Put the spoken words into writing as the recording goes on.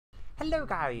Hello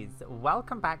guys,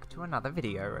 welcome back to another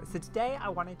video. So today I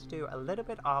wanted to do a little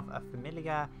bit of a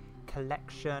familiar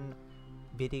collection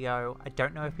video. I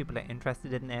don't know if people are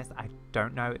interested in this, I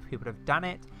don't know if people have done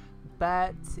it,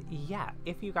 but yeah,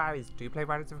 if you guys do play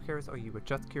Riders of Icarus or you were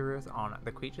just curious on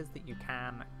the creatures that you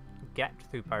can get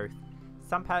through both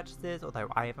some purchases, although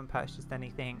I haven't purchased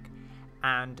anything,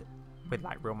 and with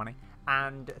like real money,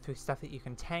 and through stuff that you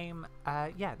can tame,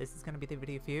 yeah, this is going to be the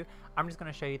video for you. I'm just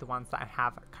going to show you the ones that I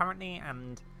have currently,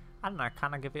 and I don't know,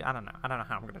 kind of give you, I don't know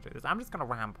how I'm going to do this. I'm just going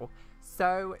to ramble.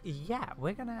 So yeah,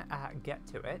 we're going to get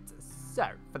to it. So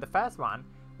for the first one,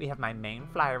 we have my main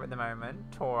flyer at the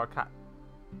moment, Torka.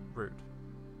 Rude.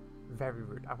 Very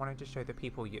rude. I wanted to show the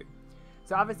people you.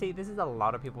 So obviously this is a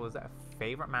lot of people's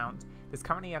favorite mount. There's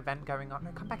currently an event going on.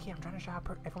 No, come back here. I'm trying to show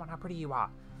everyone how pretty you are.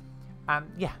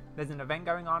 Yeah, there's an event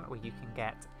going on where you can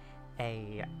get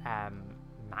a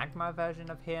magma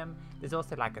version of him. There's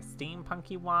also like a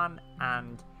steampunky one,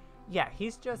 and yeah,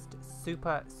 he's just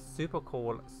super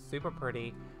cool, super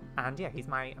pretty, and yeah, he's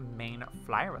my main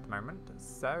flyer at the moment.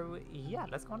 So yeah,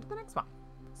 let's go on to the next one.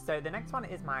 So the next one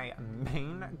is my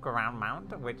main ground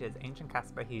mount, which is Ancient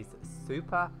Casper. He's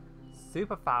super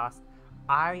fast.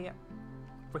 I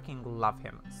freaking love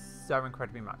him so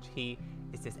incredibly much. He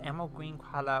is this emerald green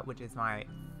color, which is my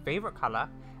favorite color,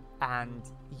 and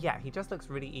yeah, he just looks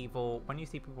really evil. When you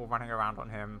see people running around on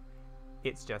him,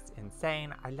 it's just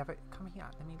insane. I love it. Come here,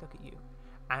 let me look at you.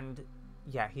 And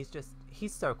yeah, he's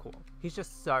so cool. He's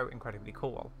just so incredibly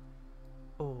cool.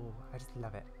 Oh, I just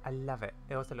love it. I love it.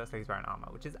 It also looks like he's wearing armor,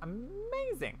 which is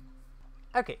amazing.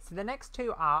 Okay, so the next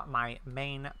two are my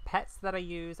main pets that I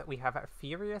use. We have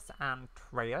Furious and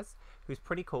Treyas, who's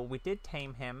pretty cool. We did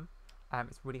tame him.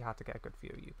 It's really hard to get a good view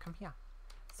of you. Come here.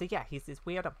 So yeah, he's this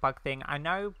weird bug thing. I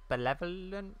know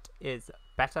Benevolent is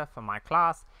better for my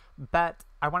class, but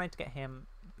I wanted to get him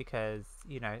because,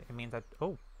 you know, it means I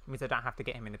don't have to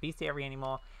get him in the bestiary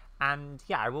anymore. And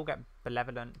yeah, I will get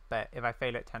Benevolent, but if I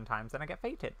fail it 10 times, then I get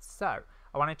fated. So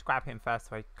I wanted to grab him first,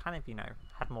 so I kind of, you know,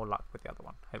 had more luck with the other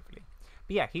one, hopefully.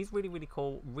 But yeah, he's really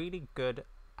cool, really good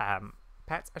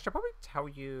pets. I should probably tell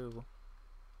you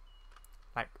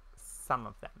like some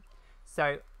of them.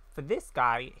 So for this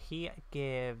guy, he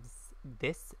gives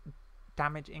this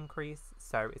damage increase,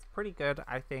 so it's pretty good,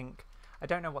 I think. I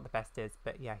don't know what the best is,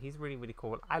 but yeah, he's really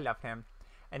cool. I love him.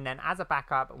 And then as a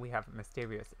backup, we have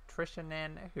Mysterious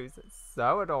Trishanin, who's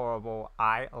so adorable.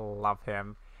 I love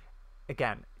him.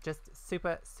 Again, just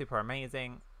super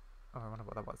amazing. Oh, I wonder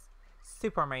what that was.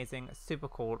 Super amazing, super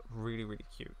cool, really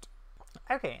cute.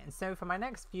 Okay, and so for my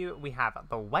next few, we have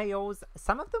the whales.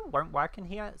 Some of them won't work in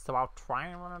here, so I'll try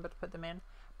and remember to put them in.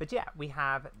 But yeah, we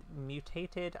have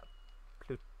Mutated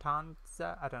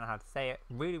Plutonza. I don't know how to say it.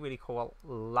 Really cool.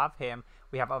 Love him.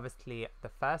 We have obviously the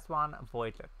first one,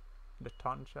 Void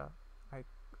Lutonja, I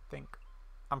think.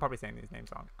 I'm probably saying these names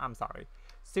wrong. I'm sorry.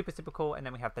 Super cool. And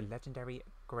then we have the legendary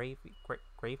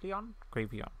Graveleon?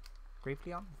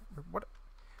 Graveleon?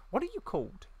 What are you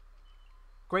called?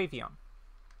 Graveon.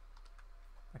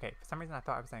 Okay, for some reason I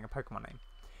thought I was saying a Pokemon name.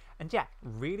 And yeah,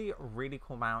 really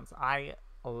cool mounts. I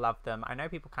love them. I know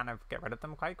people kind of get rid of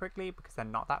them quite quickly because they're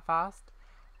not that fast.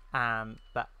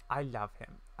 But I love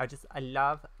him. I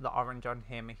love the orange on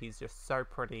him. He's just so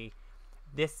pretty.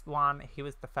 This one, he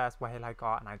was the first whale I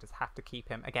got, and I just have to keep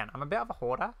him. Again, I'm a bit of a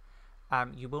hoarder.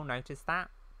 You will notice that.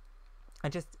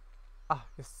 Oh,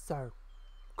 you're so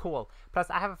cool. Plus,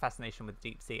 I have a fascination with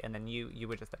deep sea, and then you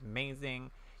were just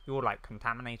amazing. You were like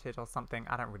contaminated or something.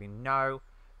 I don't really know.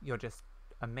 You're just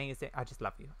amazing. I just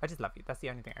love you. That's the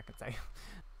only thing I can say.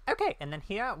 Okay, and then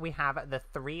here we have the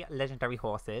 3 legendary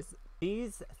horses.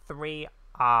 These 3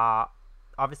 are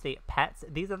obviously pets.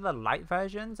 These are the light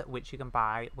versions, which you can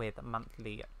buy with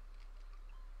monthly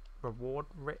reward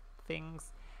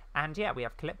things. And yeah, we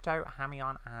have Calypto,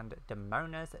 Hamion, and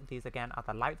Demonas. These again are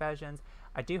the light versions.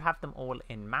 I do have them all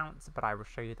in mounts, but I will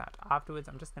show you that afterwards.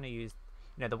 I'm just going to use,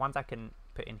 you know, the ones I can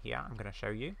put in here. I'm going to show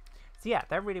you. So yeah,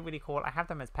 they're really cool. I have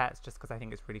them as pets just because I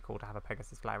think it's really cool to have a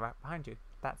Pegasus fly right behind you.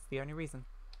 That's the only reason.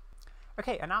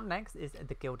 Okay, and up next is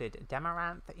the Gilded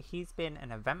Demaranth. He's been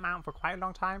an event mount for quite a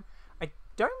long time. I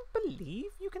don't believe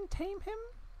you can tame him,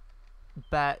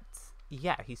 but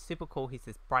yeah, he's super cool. He's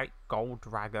this bright gold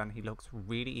dragon. He looks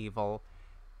really evil.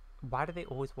 Why do they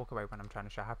always walk away when I'm trying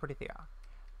to show how pretty they are?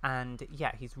 And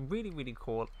yeah, he's really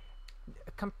cool.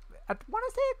 I want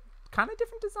to say kind of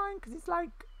different design because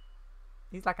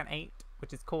he's like an 8,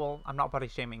 which is cool. I'm not body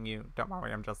shaming you. Don't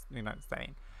worry. I'm just, you know,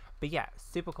 saying. But yeah,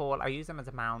 super cool. I use him as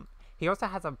a mount. He also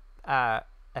has a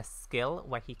skill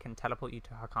where he can teleport you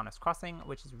to Harkonis Crossing,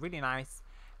 which is really nice.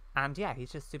 And yeah,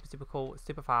 he's just super, super cool,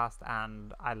 super fast,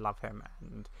 and I love him.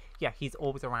 And yeah, he's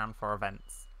always around for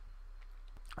events.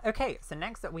 Okay, so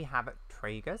next we have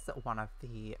Tragus, one of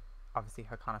the, obviously,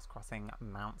 Hokanus Crossing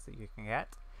mounts that you can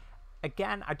get.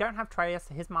 Again, I don't have Tragus.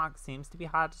 His mark seems to be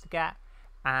harder to get.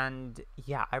 And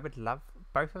yeah, I would love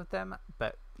both of them.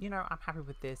 But, you know, I'm happy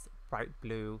with this bright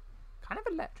blue, kind of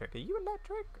electric. Are you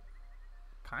electric?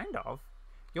 Kind of.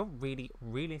 You're really,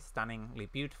 really stunningly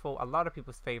beautiful. A lot of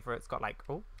people's favorites got like,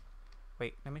 oh,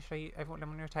 wait, let me show you everyone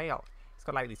on your tail. He's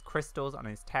got like these crystals on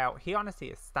his tail. He honestly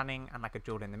is stunning, and like a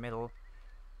jewel in the middle.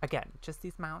 Again, just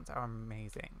these mounts are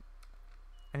amazing.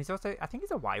 And he's also, I think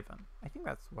he's a wyvern. I think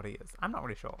that's what he is. I'm not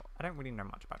really sure. I don't really know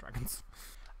much about dragons.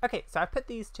 Okay, so I put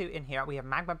these two in here. We have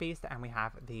Magma Beast and we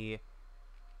have the,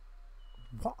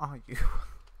 what are you?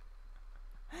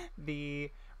 The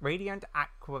Radiant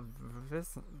Aqua,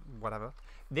 whatever.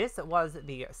 This was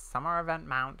the summer event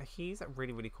mount. He's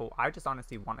really, really cool. I just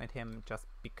honestly wanted him just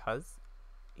because,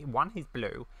 one, he's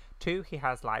blue. Two, he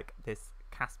has like this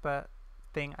Casper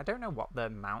thing. I don't know what the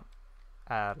mount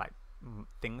like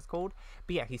thing's called,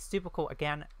 but yeah, he's super cool.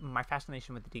 Again, my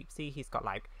fascination with the deep sea. He's got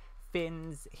like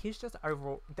fins. He's just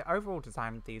overall, the overall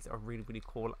design of these are really, really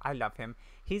cool. I love him.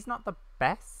 He's not the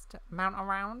best mount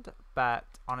around, but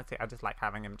honestly, I just like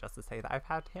having him just to say that I've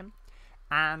had him.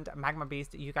 And Magma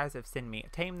Beast, you guys have seen me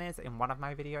tame this in one of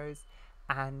my videos,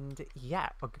 and yeah,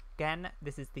 again,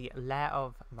 this is the Lair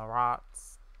of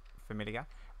Marat's familiar,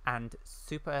 and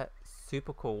super,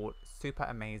 super cool, super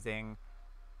amazing,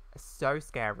 so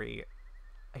scary.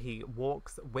 He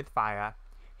walks with fire.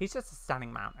 He's just a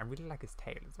stunning mount. I really like his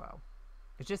tail as well.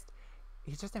 It's just,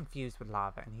 he's just infused with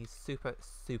lava, and he's super,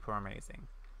 super amazing.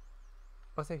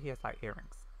 Also, he has like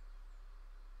earrings.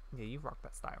 Yeah, you rock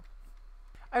that style.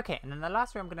 Okay, and then the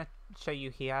last one I'm going to show you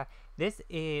here. These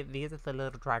are the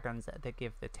little dragons that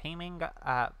give the taming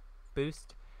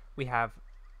boost. We have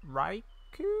Raikou,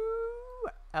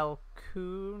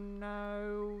 Elkuno,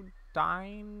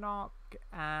 Dinoc,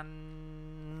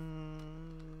 and...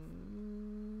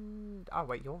 oh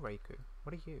wait, you're Raikou.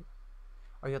 What are you?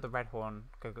 Oh, you're the red horn.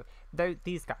 Go.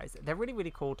 These guys, they're really,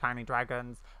 really cool tiny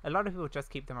dragons. A lot of people just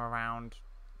keep them around.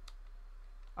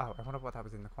 Oh, I wonder what that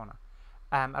was in the corner.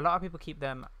 A lot of people keep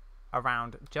them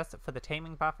around just for the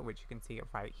taming buff, which you can see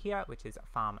right here, which is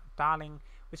Farm Darling,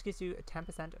 which gives you a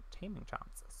 10% taming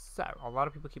chance. So a lot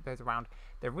of people keep those around.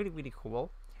 They're really, really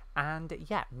cool. And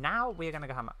yeah, now we're going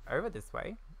to come over this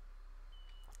way,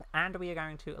 and we are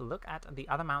going to look at the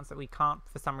other mounts that we can't,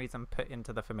 for some reason, put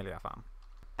into the familiar farm.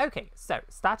 Okay, so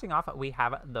starting off, we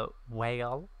have the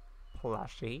whale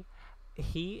plushie.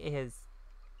 He is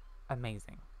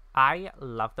amazing. I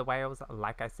love the whales,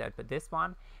 like I said, but this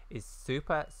one is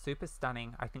super, super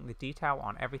stunning. I think the detail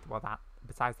on everything, well, that,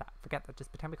 besides that, forget that,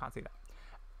 just pretend we can't see that.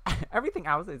 Everything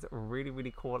else is really,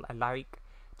 really cool. I like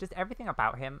just everything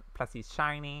about him. Plus, he's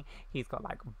shiny. He's got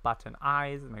like button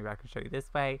eyes. Maybe I can show you this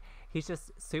way. He's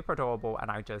just super adorable, and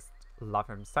I just love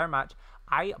him so much.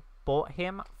 I bought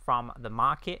him from the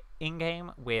market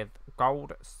in-game with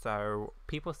gold, so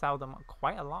people sell them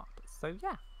quite a lot. So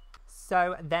yeah.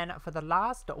 So then for the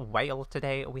last whale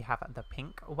today, we have the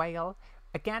pink whale.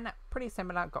 Again, pretty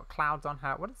similar, got clouds on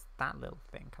her. What is that little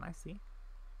thing? Can I see?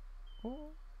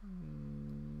 Oh,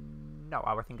 no,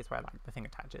 I think it's where like the thing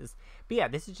attaches. But yeah,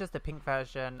 this is just the pink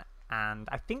version, and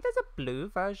I think there's a blue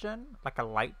version, like a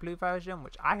light blue version,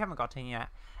 which I haven't gotten yet.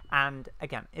 And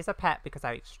again, it's a pet because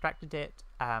I extracted it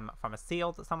from a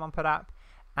seal that someone put up.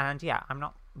 And yeah, I'm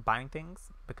not buying things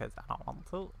because I don't want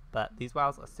to, but these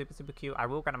whales are super, super cute. I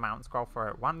will get a mountain scroll for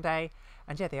it one day.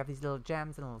 And yeah, they have these little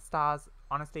gems and little stars.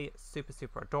 Honestly, super,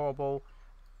 super adorable.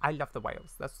 I love the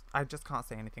whales. I just can't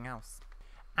say anything else.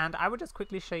 And I will just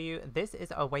quickly show you, this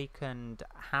is Awakened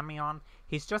Hamion.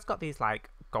 He's just got these like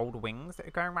gold wings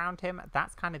going around him.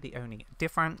 That's kind of the only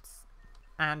difference.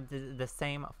 And the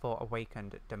same for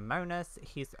Awakened Demonus.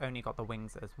 He's only got the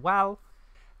wings as well.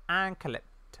 And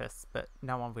Calyptus, but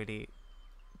no one really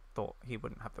thought he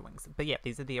wouldn't have the wings. But yeah,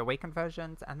 these are the Awakened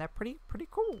versions, and they're pretty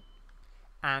cool.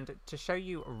 And to show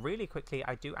you really quickly,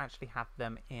 I do actually have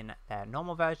them in their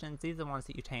normal versions. These are the ones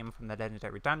that you tame from the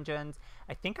Legendary Dungeons.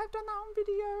 I think I've done that on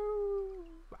video.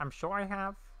 I'm sure I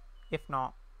have. If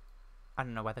not, I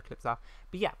don't know where the clips are.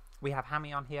 But yeah, we have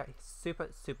Hamion here. He's super,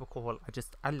 super cool.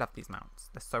 I love these mounts.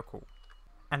 They're so cool.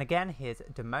 And again, here's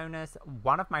Demonus.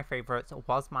 One of my favorites,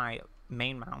 was my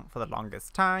main mount for the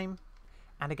longest time.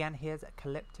 And again, here's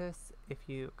Calyptus. If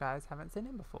you guys haven't seen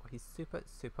him before, he's super,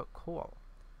 super cool.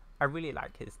 I really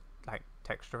like his like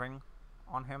texturing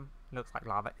on him. It looks like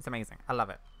lava. It's amazing. I love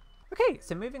it. Okay,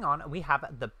 so moving on, we have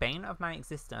the bane of my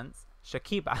existence,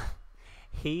 Shakiba.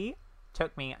 He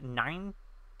took me 9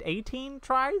 18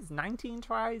 tries, 19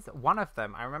 tries, one of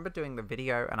them. I remember doing the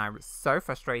video and I was so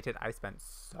frustrated. I spent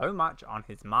so much on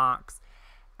his marks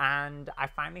and I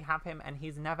finally have him and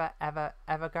he's never ever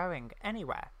ever going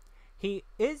anywhere. He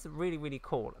is really, really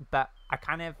cool, but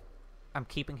I'm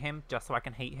keeping him just so I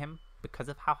can hate him because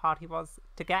of how hard he was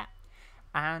to get.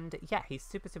 And yeah, he's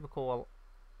super, super cool.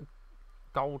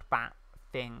 Gold bat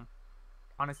thing.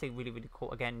 Honestly, really, really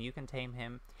cool. Again, you can tame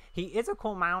him. He is a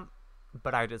cool mount,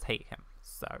 but I just hate him.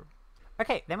 So,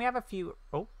 okay, then we have a few...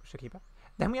 Oh, Shakiba.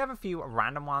 Then we have a few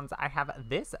random ones. I have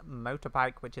this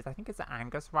motorbike, which is, I think it's an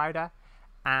Angus rider.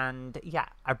 And yeah,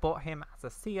 I bought him as a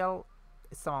seal.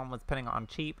 Someone was putting it on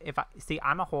cheap.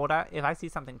 I'm a hoarder. If I see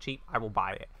something cheap, I will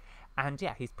buy it. And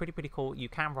yeah, he's pretty cool. You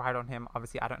can ride on him.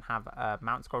 Obviously, I don't have a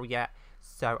mount scroll yet.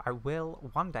 So I will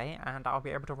one day, and I'll be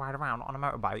able to ride around on a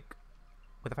motorbike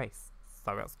with a face.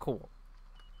 So that's cool.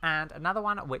 And another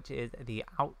one, which is the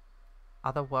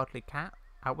Otherworldly cat.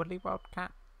 Outwardly world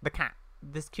cat? The cat.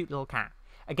 This cute little cat.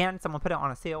 Again, someone put it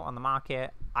on a seal on the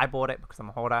market. I bought it because I'm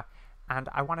a hoarder. And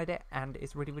I wanted it, and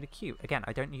it's really, really cute. Again,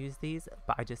 I don't use these,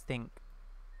 but I just think,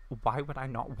 why would I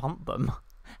not want them?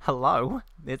 Hello?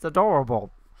 It's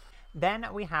adorable. Then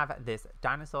we have this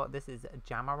dinosaur. This is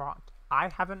Jamarot. I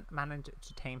haven't managed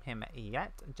to tame him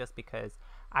yet, just because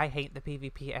I hate the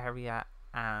PvP area,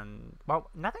 and, well,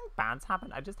 nothing bad's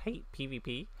happened. I just hate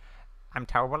PvP. I'm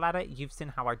terrible at it. You've seen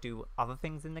how I do other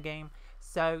things in the game.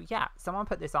 So, yeah, someone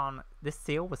put this on. This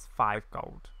seal was 5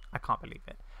 gold. I can't believe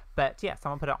it. But, yeah,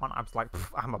 someone put it on. I was like,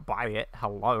 I'm gonna buy it.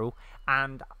 Hello.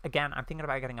 And, again, I'm thinking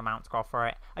about getting a mount scroll for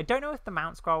it. I don't know if the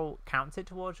mount scroll counts it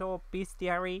towards your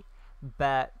bestiary.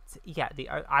 But yeah,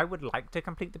 I would like to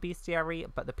complete the bestiary,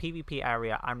 but the PvP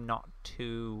area, I'm not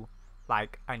too,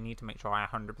 like, I need to make sure I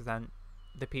 100%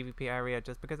 the PvP area,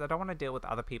 just because I don't want to deal with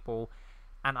other people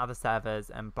and other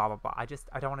servers and blah blah blah. I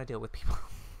don't want to deal with people.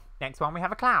 Next one, we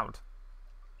have a cloud.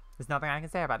 There's nothing I can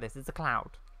say about this. It's a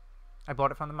cloud. I bought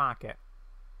it from the market.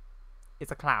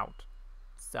 It's a cloud.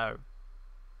 So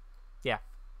yeah.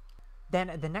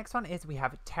 Then the next one is we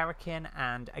have Terrakin,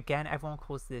 and again, everyone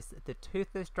calls this the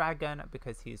Toothless Dragon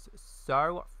because he's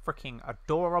so freaking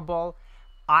adorable.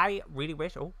 I really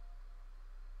wish... Oh.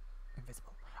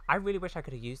 Invisible. I really wish I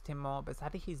could have used him more, but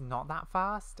sadly he's not that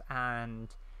fast,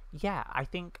 and yeah, I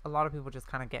think a lot of people just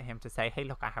kind of get him to say, hey,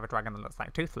 look, I have a dragon that looks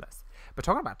like Toothless. But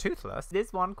talking about Toothless,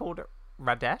 there's one called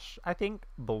Radesh, I think,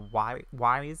 the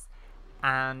Wise,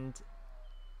 and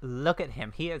look at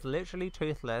him. He is literally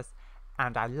Toothless.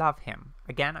 And I love him.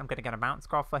 Again, I'm going to get a mount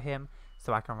scroll for him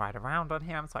so I can ride around on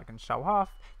him, so I can show off.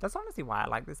 That's honestly why I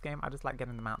like this game. I just like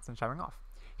getting the mounts and showing off.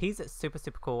 He's super,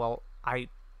 super cool. I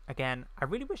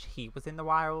really wish he was in the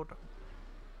wild.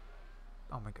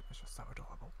 Oh my goodness, you're so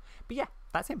adorable. But yeah,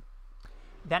 that's him.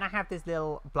 Then I have this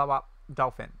little blow-up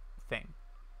dolphin thing.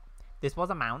 This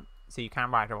was a mount, so you can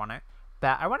ride her on it.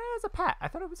 But I wanted it as a pet. I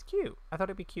thought it was cute. I thought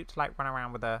it'd be cute to like run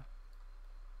around with a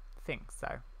thing. So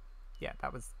yeah,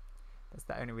 that's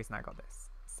the only reason I got this.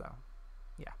 So,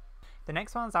 yeah. The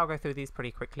next ones, I'll go through these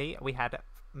pretty quickly. We had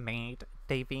Maid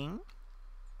Davine,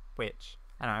 which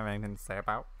I don't have anything to say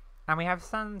about. And we have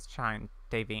Sunshine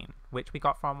Davine, which we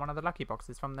got from one of the lucky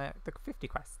boxes from the 50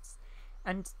 quests.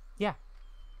 And, yeah,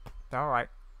 they're alright.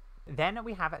 Then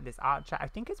we have this archer. I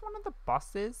think it's one of the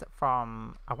bosses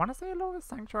from, I want to say Laura's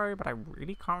Sanctuary, but I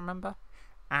really can't remember.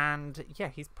 And, yeah,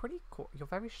 he's pretty cool. You're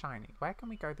very shiny. Where can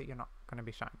we go that you're not going to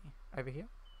be shiny? Over here?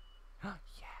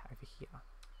 Yeah, over here.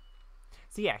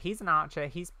 So yeah, he's an archer.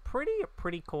 He's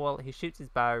pretty cool. He shoots his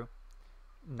bow.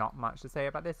 Not much to say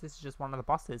about this. This is just one of the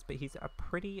bosses, but he's a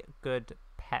pretty good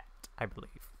pet, I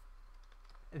believe.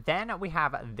 Then we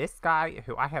have this guy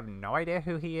who I have no idea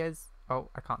who he is. Oh,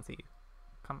 I can't see you.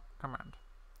 Come around.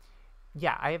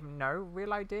 Yeah, I have no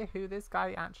real idea who this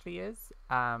guy actually is.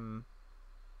 But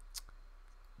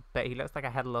he looks like a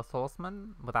headless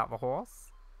horseman without the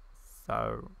horse.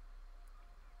 So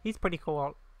he's pretty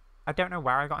cool. I don't know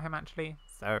where I got him actually,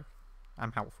 so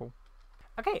I'm helpful.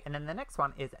 Okay, and then the next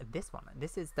one is this one.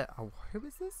 This is the... Oh, who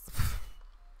is this?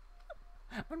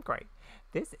 I'm great.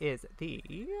 This is the...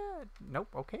 Nope,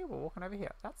 okay, we're walking over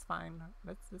here. That's fine.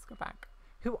 Let's go back.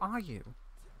 Who are you?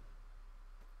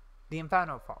 The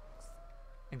Inferno Fox.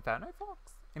 Inferno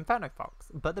Fox? Inferno Fox,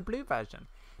 but the blue version.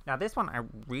 Now this one I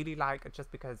really like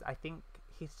just because I think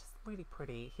he's just really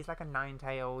pretty. He's like a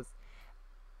Ninetales.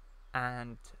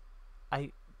 And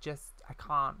I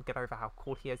can't get over how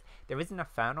cool he is. There is an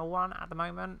Infernal one at the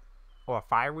moment, or a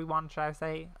Fiery one, should I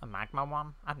say, a Magma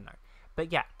one, I don't know.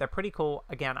 But yeah, they're pretty cool.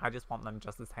 Again, I just want them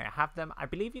just to say I have them. I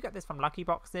believe you get this from Lucky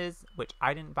Boxes, which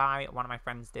I didn't buy. One of my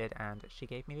friends did, and she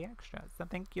gave me the extra, so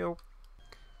thank you.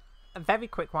 a very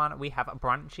quick one, we have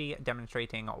Brunchy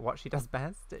demonstrating what she does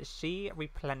best. She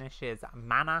replenishes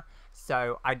mana,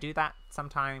 so I do that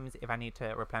sometimes if I need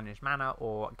to replenish mana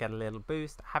or get a little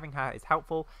boost. Having her is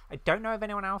helpful. I don't know if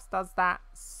anyone else does that,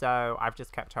 so I've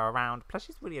just kept her around. Plus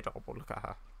she's really adorable, look at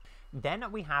her.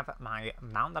 Then we have my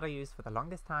mount that I used for the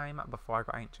longest time before I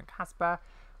got Ancient Casper.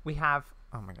 We have,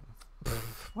 oh my goodness,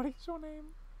 what is your name?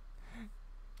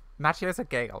 Machiosa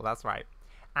Gale, that's right.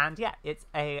 And yeah, it's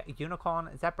a unicorn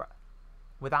zebra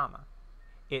with armor.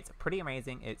 It's pretty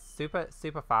amazing. It's super,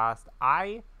 super fast.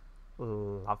 I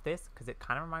love this because it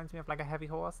kind of reminds me of like a heavy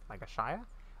horse, like a Shire.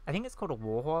 I think it's called a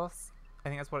war horse. I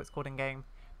think that's what it's called in game.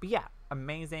 But yeah,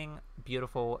 amazing,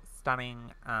 beautiful,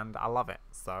 stunning, and I love it.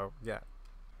 So yeah.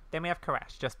 Then we have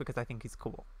Koresh, just because I think he's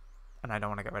cool. And I don't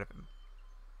want to get rid of him.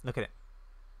 Look at it.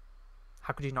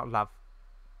 How could you not love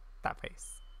that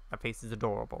face? That face is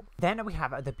adorable. Then we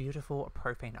have the beautiful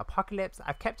Profane Apocalypse.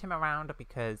 I've kept him around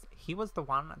because he was the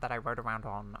one that I rode around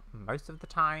on most of the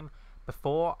time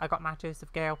before I got Machos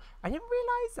of Gale. I didn't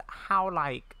realize how,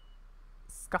 like,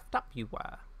 scuffed up you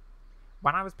were.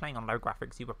 When I was playing on low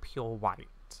graphics, you were pure white.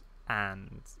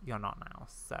 And you're not now,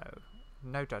 so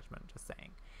no judgment, just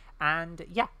saying. And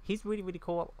yeah, he's really, really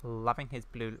cool. Loving his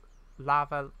blue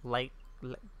lava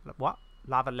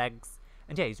lava legs.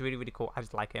 And yeah, he's really, really cool. I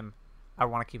just like him. I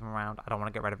want to keep him around. I don't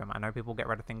want to get rid of him. I know people get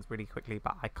rid of things really quickly,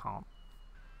 but I can't.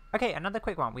 Okay, another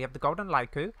quick one. We have the Golden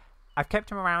Laiku. I've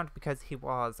kept him around because he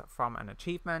was from an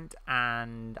achievement,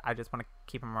 and I just want to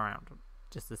keep him around.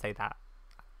 Just to say that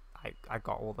I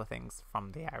got all the things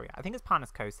from the area. I think it's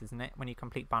Parnas Coast, isn't it? When you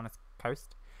complete Parnas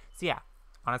Coast. So yeah,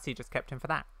 honestly, just kept him for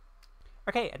that.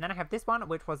 Okay, and then I have this one,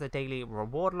 which was a daily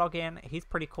reward login. He's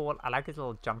pretty cool. I like his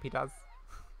little jump he does.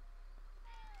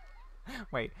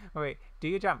 wait. Do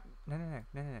you jump? No.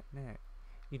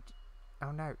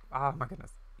 Oh no. Oh my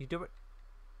goodness. You do it.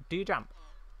 Do you jump?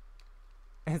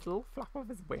 His little flap of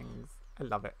his wings. I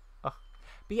love it. Ugh.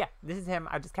 But yeah, this is him.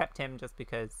 I just kept him just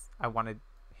because I wanted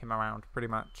him around pretty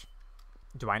much.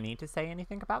 Do I need to say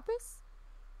anything about this?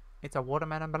 It's a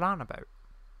watermelon banana boat.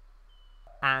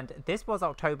 And this was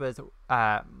October's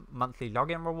monthly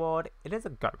login reward. It is a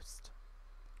ghost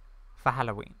for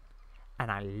Halloween.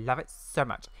 And I love it so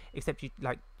much. Except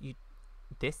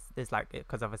this is like,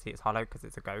 because obviously it's hollow because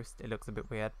it's a ghost. It looks a bit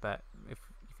weird, but if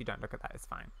you don't look at that, it's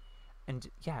fine. And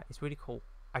yeah, it's really cool.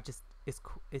 It's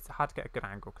cool. It's hard to get a good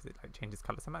angle because it like changes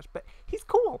color so much, but he's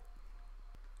cool.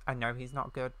 I know he's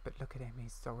not good, but look at him.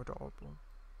 He's so adorable.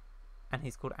 And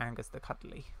he's called Angus the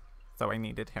Cuddly. So I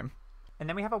needed him. And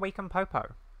then we have Awakened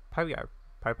Popo. Poyo.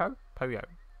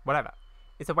 Whatever.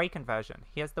 It's Awakened version.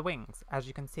 He has the wings, as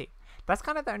you can see. That's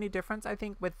kind of the only difference, I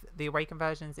think, with the Awakened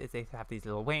versions is they have these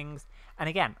little wings. And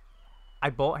again, I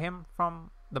bought him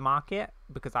from the market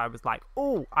because I was like,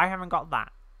 oh, I haven't got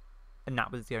that. And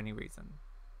that was the only reason.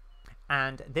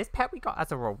 And this pet we got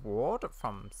as a reward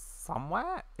from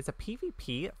somewhere. It's a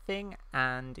PvP thing.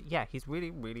 And yeah, he's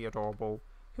really, really adorable.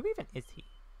 Who even is he?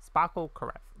 Sparkle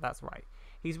Karev. That's right.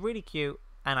 He's really cute.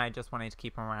 And I just wanted to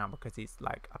keep him around because he's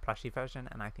like a plushie version.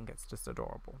 And I think it's just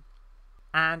adorable.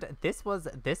 And this was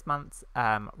this month's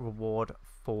reward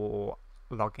for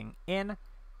logging in.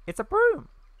 It's a broom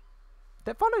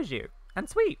that follows you and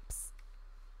sweeps.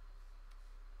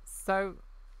 So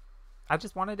I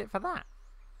just wanted it for that.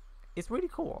 It's really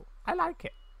cool. I like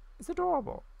it. It's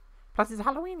adorable. Plus it's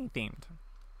Halloween-y themed.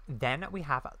 Then we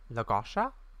have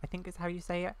Lagosha, I think is how you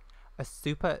say it. A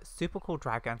super, super cool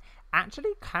dragon.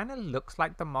 Actually kind of looks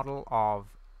like the model of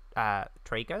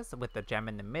Traeger's with the gem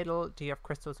in the middle. Do you have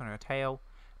crystals on your tail?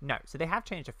 No. So they have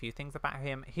changed a few things about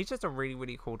him. He's just a really,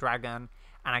 really cool dragon.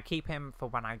 And I keep him for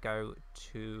when I go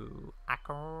to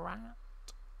Icarus.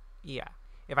 Yeah.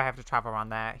 If I have to travel around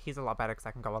there, he's a lot better because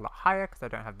I can go a lot higher because I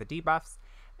don't have the debuffs.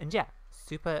 And yeah,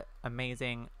 super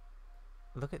amazing.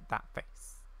 Look at that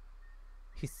face.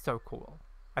 He's so cool.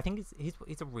 I think he's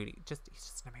just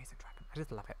an amazing dragon. I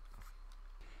just love it.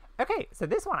 Okay, so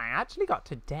this one I actually got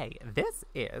today. This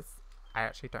is, I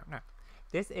actually don't know.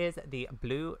 This is the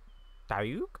Blue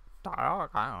Dauk.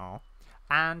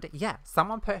 And yeah,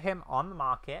 someone put him on the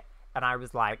market and I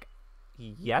was like,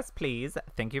 yes, please.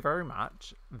 Thank you very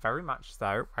much. Very much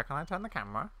so. Where can I turn the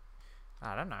camera?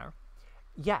 I don't know.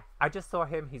 Yeah, I just saw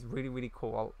him. He's really, really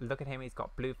cool. Look at him. He's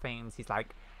got blue fangs. He's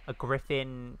like a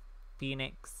griffin,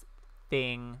 phoenix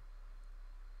thing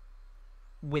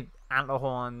with antler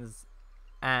horns.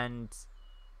 And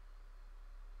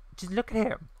just look at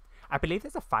him. I believe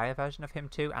there's a fire version of him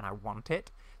too, and I want it.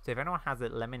 So if anyone has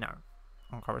it, let me know.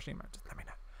 On Kawashima, just let me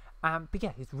know. But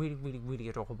yeah, he's really, really, really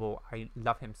adorable. I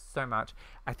love him so much.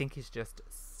 I think he's just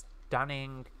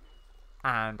stunning.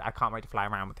 And I can't wait to fly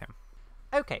around with him.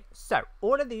 Okay, so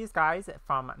all of these guys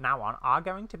from now on are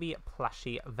going to be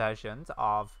plushie versions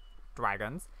of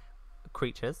dragons,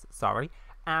 creatures, sorry,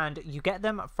 and you get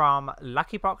them from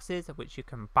lucky boxes, which you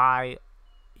can buy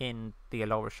in the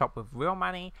Allura shop with real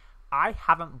money. I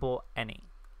haven't bought any.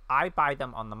 I buy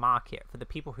them on the market for the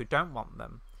people who don't want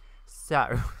them.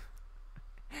 So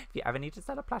if you ever need to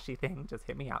sell a plushie thing, just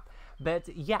hit me up. But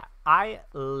yeah, I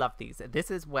love these.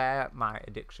 This is where my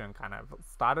addiction kind of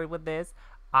started with this.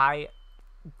 I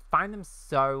find them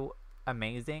so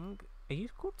amazing. Are you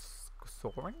called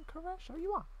Soaring Koresh? Oh,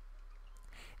 you are.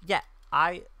 Yeah,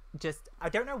 I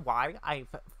don't know why I've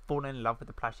fallen in love with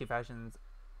the plushie versions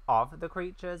of the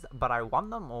creatures, but I want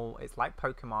them all. It's like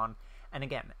Pokemon. And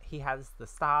again, he has the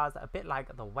stars, a bit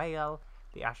like the whale,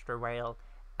 the Astro Whale,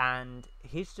 and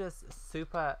he's just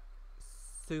super,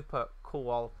 super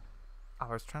cool.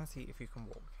 I was trying to see if you can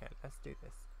walk here. Let's do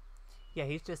this. Yeah,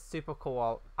 he's just super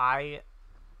cool. I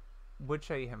would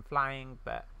show you him flying,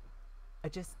 but I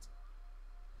just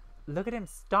look at him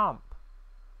stomp.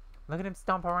 Look at him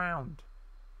stomp around.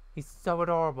 He's so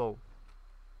adorable.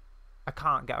 I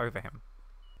can't get over him.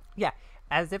 Yeah,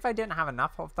 as if I didn't have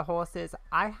enough of the horses,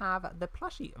 I have the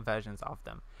plushie versions of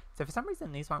them. So for some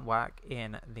reason these won't work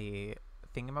in the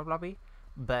thingamabobby,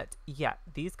 but yeah,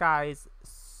 these guys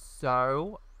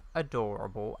so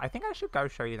adorable. I think I should go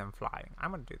show you them flying.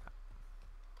 I'm gonna do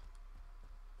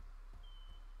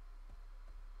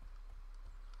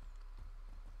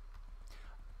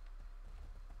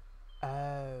that.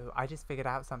 Oh, I just figured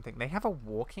out something. They have a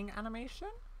walking animation,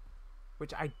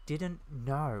 which I didn't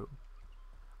know.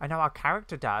 I know our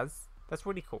character does. That's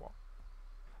really cool.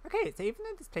 Okay, so even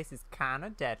though this place is kind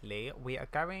of deadly, we are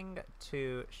going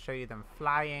to show you them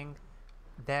flying.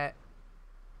 They're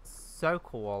so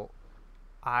cool.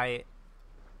 I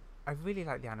really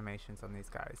like the animations on these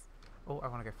guys. Oh, I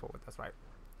want to go forward. That's right.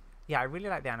 Yeah, I really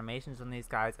like the animations on these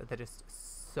guys. They're just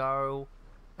so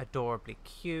adorably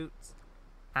cute.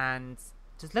 And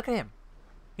just look at him.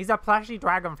 He's a plushie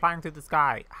dragon flying through the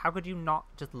sky. How could you not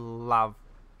just love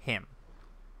him?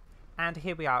 And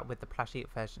here we are with the plushie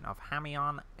version of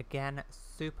Hamion. Again,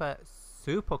 super,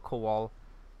 super cool.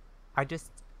 I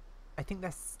think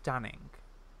they're stunning.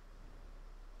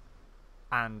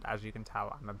 And as you can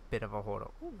tell, I'm a bit of a hoarder.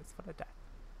 Oh, it's full of death.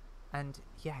 And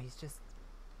yeah, he's just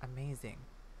amazing.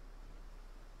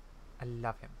 I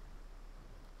love him.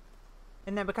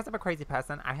 And then because I'm a crazy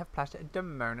person, I have plushed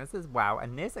Demonas as well.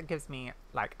 And this gives me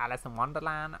like Alice in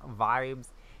Wonderland vibes.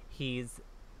 He's,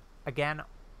 again,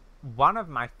 one of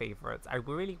my favorites. I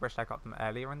really wish I got them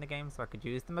earlier in the game so I could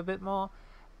use them a bit more.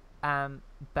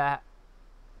 But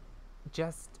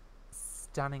just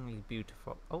stunningly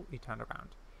beautiful. Oh, he turned around.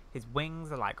 His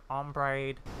wings are like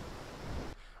ombre.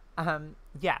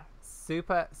 Yeah,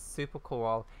 super, super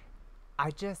cool. I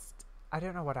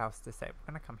don't know what else to say.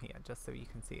 We're gonna come here just so you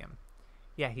can see him.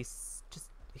 Yeah, he's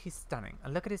stunning.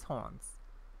 And look at his horns.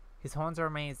 His horns are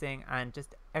amazing, and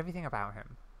just everything about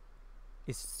him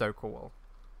is so cool.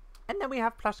 And then we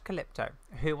have Plush Calypto,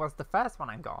 who was the first one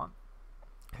I got,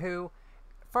 who,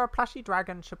 for a plushie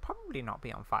dragon, should probably not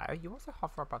be on fire. You also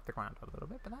hover above the ground a little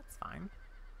bit, but that's fine.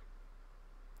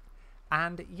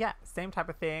 And yeah, same type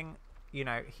of thing. You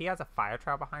know, he has a fire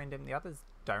trail behind him. The others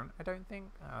don't, I don't think,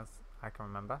 as I can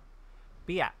remember.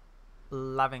 But yeah,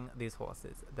 loving these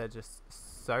horses. They're just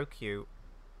so cute.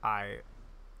 I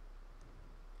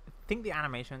think the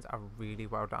animations are really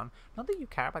well done. Not that you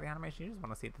care about the animation, you just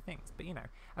want to see the things. But you know,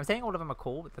 I'm saying all of them are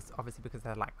cool, but this obviously because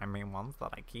they're like my main ones that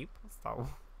I keep. So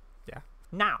yeah.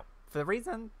 Now, for the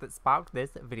reason that sparked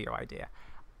this video idea,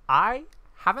 I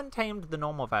haven't tamed the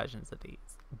normal versions of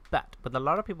these. But with a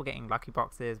lot of people getting lucky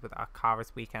boxes, with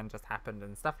Icarus weekend just happened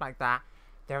and stuff like that,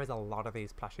 there is a lot of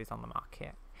these plushies on the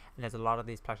market. And there's a lot of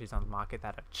these plushies on the market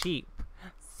that are cheap.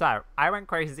 So I went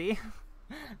crazy.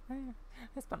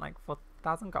 I spent like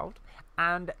 4,000 gold.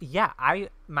 And yeah, I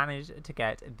managed to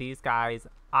get these guys.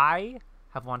 I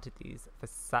have wanted these for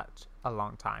such a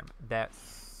long time. They're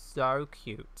so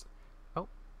cute. Oh,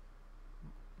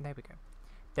 there we go.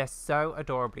 They're so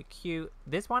adorably cute.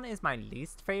 This one is my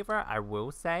least favorite, I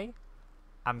will say.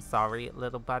 I'm sorry,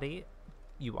 little buddy.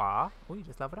 You are. Oh, you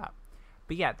just leveled up.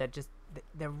 But yeah,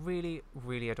 they're really,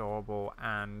 really adorable,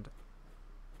 and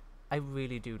I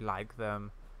really do like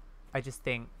them. I just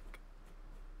think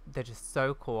they're just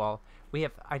so cool.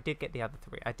 I did get the other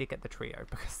three. I did get the trio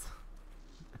because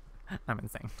I'm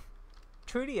insane.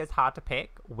 Truly is hard to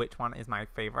pick which one is my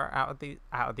favorite out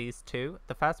of these two.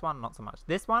 The first one, not so much.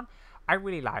 This one, I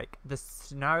really like. The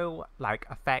snow like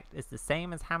effect is the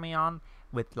same as Hamion,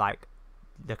 with like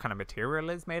the kind of material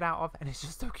it's made out of, and it's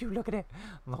just so cute. Look at it.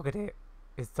 Look at it.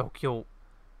 It's so cute.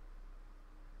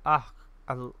 I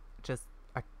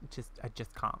I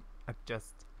just can't. I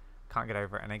just can't get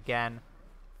over it. And again,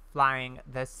 flying,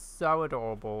 they're so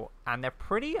adorable, and they're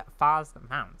pretty fast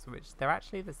mounts, which they're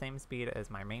actually the same speed as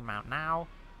my main mount now.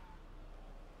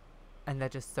 And they're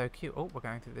just so cute. Oh, we're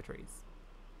going through the trees.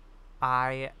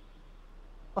 I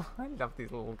love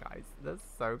these little guys. They're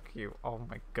so cute. Oh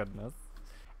my goodness.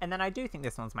 And then I do think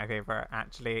this one's my favorite,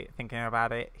 actually, thinking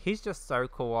about it. He's just so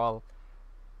cool.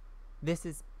 This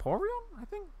is Porion, I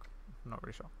think? I'm not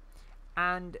really sure.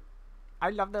 And I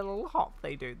love the little hop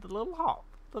they do. The little hop.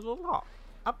 The little hop.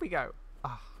 Up we go.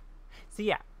 Oh. So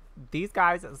yeah, these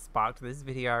guys sparked this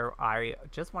video. I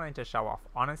just wanted to show off.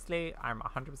 Honestly, I'm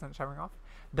 100% showing off.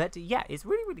 But yeah, it's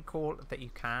really, really cool that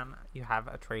you have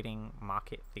a trading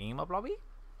market theme of lobby.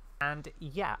 And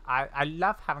yeah, I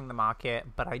love having the market,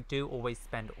 but I do always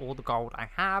spend all the gold I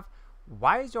have.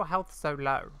 Why is your health so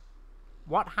low?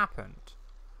 What happened?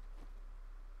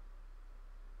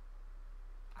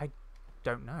 I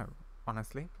don't know,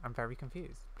 honestly. I'm very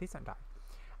confused. Please don't die.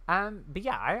 But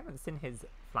yeah, I haven't seen his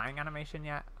flying animation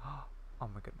yet. Oh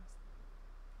my goodness.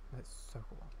 That's so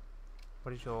cool.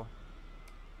 What is your...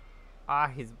 Ah,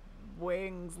 his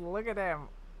wings. Look at him.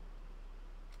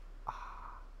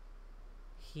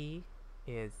 He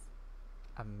is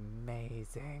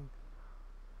amazing.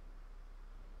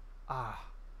 I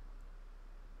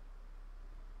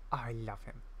love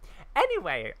him.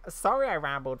 Anyway, sorry I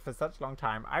rambled for such a long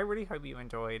time. I really hope you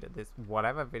enjoyed this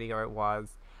whatever video it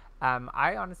was.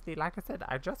 I honestly, like I said,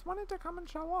 I just wanted to come and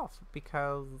show off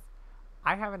because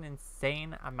I have an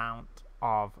insane amount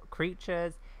of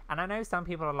creatures, and I know some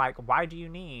people are like, why do you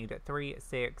need 3,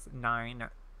 6, 9,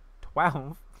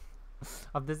 12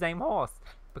 of the same horse?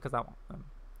 Because I want them.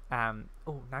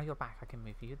 Oh, now you're back. I can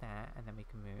move you there, and then we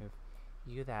can move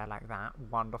you there like that.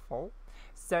 Wonderful.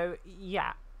 So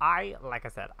yeah, like I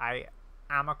said, I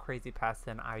am a crazy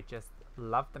person. I just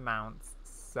love the mounts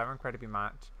so incredibly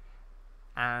much,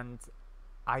 and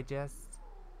I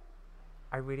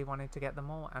really wanted to get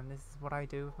them all, and this is what I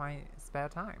do with my spare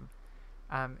time,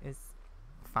 is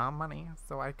farm money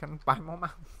so I can buy more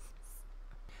mounts.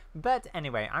 But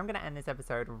anyway, I'm going to end this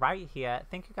episode right here.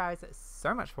 Thank you guys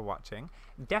so much for watching.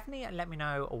 Definitely let me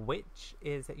know which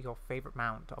is your favorite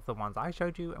mount of the ones I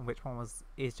showed you, and which one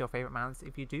is your favorite mounts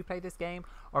if you do play this game,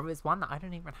 or if it's one that I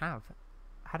don't even have.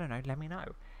 I don't know, let me know.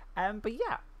 But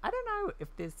yeah, I don't know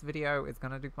if this video is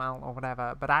going to do well or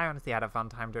whatever, but I honestly had a fun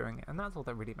time doing it, and that's all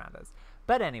that really matters.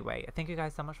 But anyway, thank you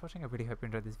guys so much for watching. I really hope you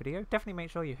enjoyed this video. Definitely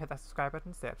make sure you hit that subscribe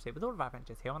button to stay up to date with all of our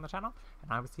adventures here on the channel,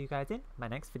 and I will see you guys in my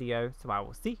next video, so I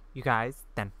will see you guys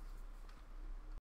then.